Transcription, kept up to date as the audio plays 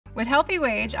With Healthy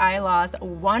Wage, I lost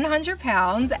 100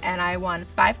 pounds and I won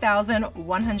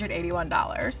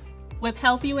 $5,181. With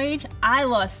Healthy Wage, I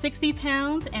lost 60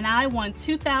 pounds and I won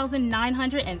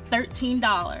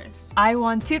 $2,913. I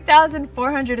won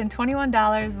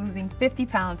 $2,421 losing 50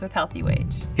 pounds with Healthy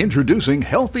Wage. Introducing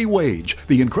Healthy Wage,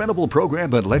 the incredible program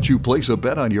that lets you place a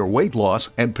bet on your weight loss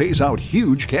and pays out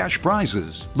huge cash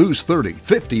prizes. Lose 30,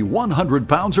 50, 100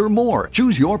 pounds or more.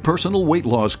 Choose your personal weight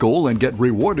loss goal and get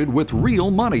rewarded with real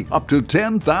money up to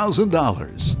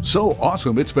 $10,000. So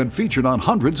awesome it's been featured on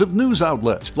hundreds of news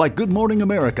outlets like Good Morning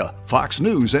America, Fox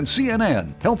News, and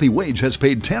CNN. Healthy Wage has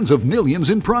paid tens of millions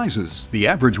in prizes. The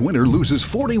average winner loses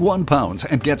 41 pounds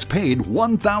and gets paid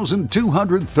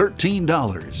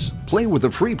 $1,213. Play with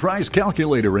the free prize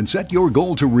calculator and set your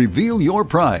goal to reveal your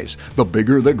prize. The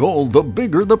bigger the goal, the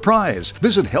bigger the prize.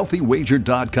 Visit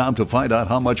HealthyWager.com to find out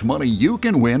how much money you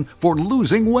can win for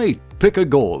losing weight. Pick a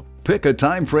goal. Pick a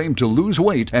time frame to lose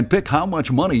weight and pick how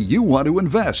much money you want to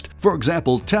invest. For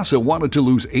example, Tessa wanted to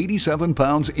lose 87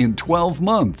 pounds in 12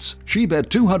 months. She bet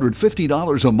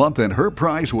 $250 a month and her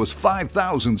prize was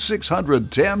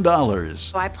 $5,610.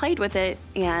 So I played with it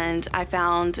and I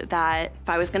found that if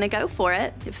I was going to go for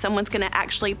it, if someone's going to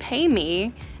actually pay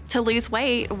me to lose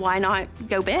weight, why not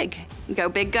go big? Go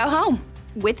big, go home.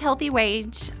 With Healthy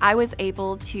Wage, I was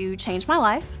able to change my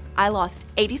life. I lost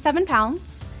 87 pounds.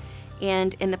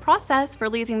 And in the process, for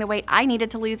losing the weight I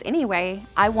needed to lose anyway,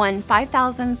 I won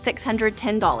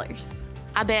 $5,610.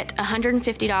 I bet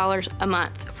 $150 a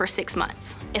month for 6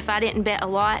 months. If I didn't bet a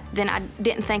lot, then I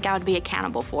didn't think I would be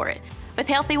accountable for it. With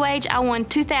Healthy Wage, I won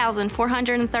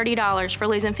 $2,430 for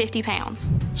losing 50 pounds.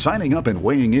 Signing up and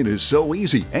weighing in is so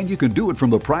easy, and you can do it from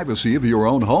the privacy of your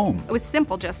own home. It was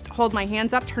simple, just hold my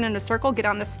hands up, turn in a circle, get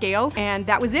on the scale, and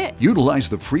that was it. Utilize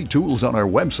the free tools on our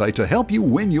website to help you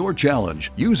win your challenge.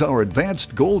 Use our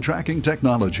advanced goal tracking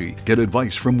technology. Get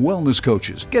advice from wellness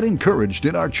coaches. Get encouraged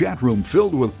in our chat room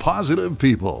filled with positive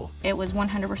people. It was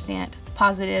 100%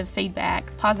 positive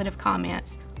feedback, positive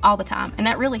comments all the time, and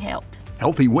that really helped.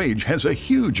 Healthy Wage has a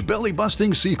huge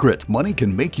belly-busting secret. Money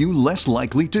can make you less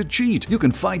likely to cheat. You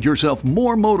can find yourself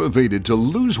more motivated to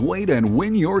lose weight and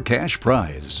win your cash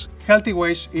prize. Healthy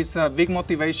Wage is a big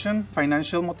motivation,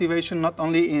 financial motivation, not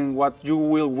only in what you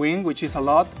will win, which is a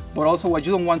lot, but also what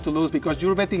you don't want to lose, because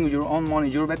you're betting your own money,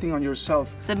 you're betting on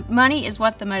yourself. The money is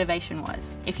what the motivation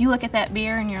was. If you look at that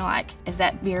beer and you're like, is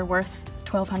that beer worth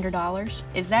 $1,200?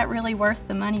 Is that really worth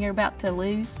the money you're about to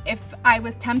lose? If I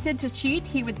was tempted to cheat,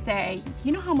 he would say,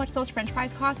 you know how much those French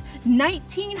fries cost?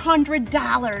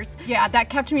 $1,900. Yeah, that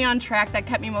kept me on track, that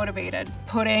kept me motivated.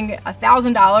 Putting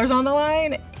 $1,000 on the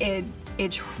line, it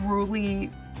truly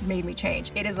made me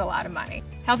change. It is a lot of money.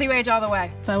 Healthy Wage all the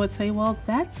way. So I would say, well,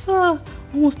 that's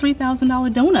almost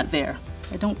 $3,000 donut there.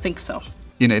 I don't think so.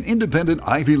 In an independent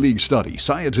Ivy League study,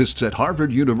 scientists at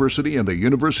Harvard University and the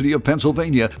University of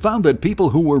Pennsylvania found that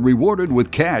people who were rewarded with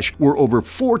cash were over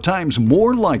 4 times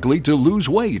more likely to lose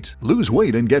weight. Lose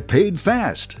weight and get paid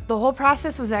fast. The whole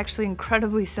process was actually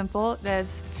incredibly simple.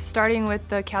 As starting with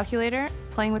the calculator,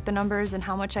 playing with the numbers and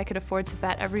how much I could afford to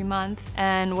bet every month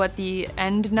and what the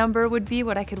end number would be,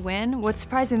 what I could win. What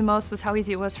surprised me the most was how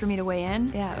easy it was for me to weigh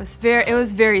in. Yeah, it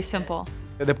was very simple.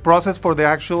 The process for the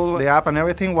app and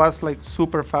everything was like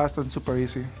super fast and super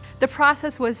easy. The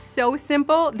process was so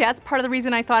simple. That's part of the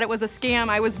reason I thought it was a scam.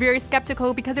 I was very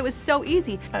skeptical because it was so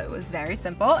easy. It was very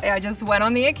simple. I just went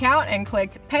on the account and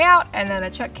clicked payout, and then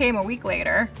a check came a week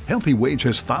later. Healthy Wage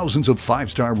has thousands of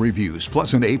 5-star reviews,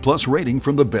 plus an A+ rating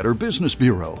from the Better Business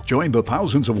Bureau. Join the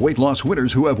thousands of weight loss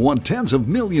winners who have won tens of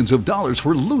millions of dollars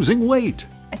for losing weight.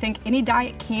 I think any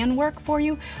diet can work for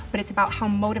you, but it's about how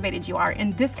motivated you are.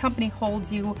 And this company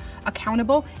holds you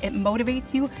accountable. It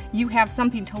motivates you. You have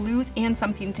something to lose and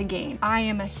something to gain. I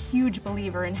am a huge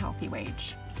believer in Healthy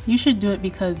Wage. You should do it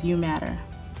because you matter.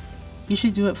 You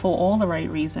should do it for all the right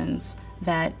reasons,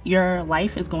 that your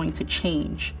life is going to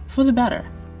change for the better.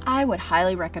 I would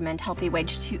highly recommend Healthy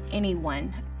Wage to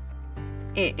anyone.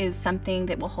 It is something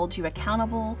that will hold you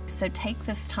accountable, so take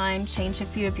this time, change a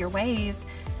few of your ways,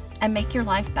 and make your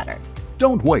life better.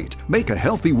 Don't wait. Make a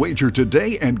healthy wager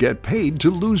today and get paid to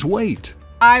lose weight.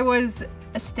 I was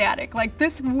ecstatic. Like,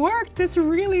 this worked. This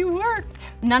really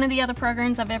worked. None of the other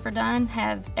programs I've ever done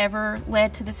have ever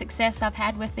led to the success I've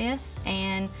had with this,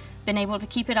 and been able to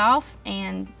keep it off,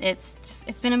 and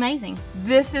it's been amazing.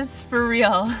 This is for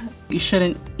real. You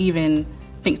shouldn't even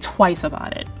think twice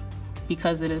about it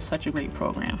because it is such a great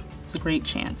program. It's a great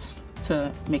chance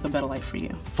to make a better life for you.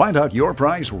 Find out your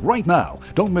prize right now.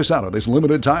 Don't miss out on this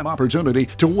limited time opportunity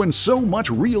to win so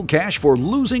much real cash for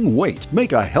losing weight.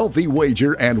 Make a healthy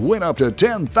wager and win up to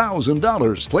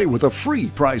 $10,000. Play with a free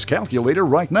prize calculator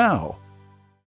right now.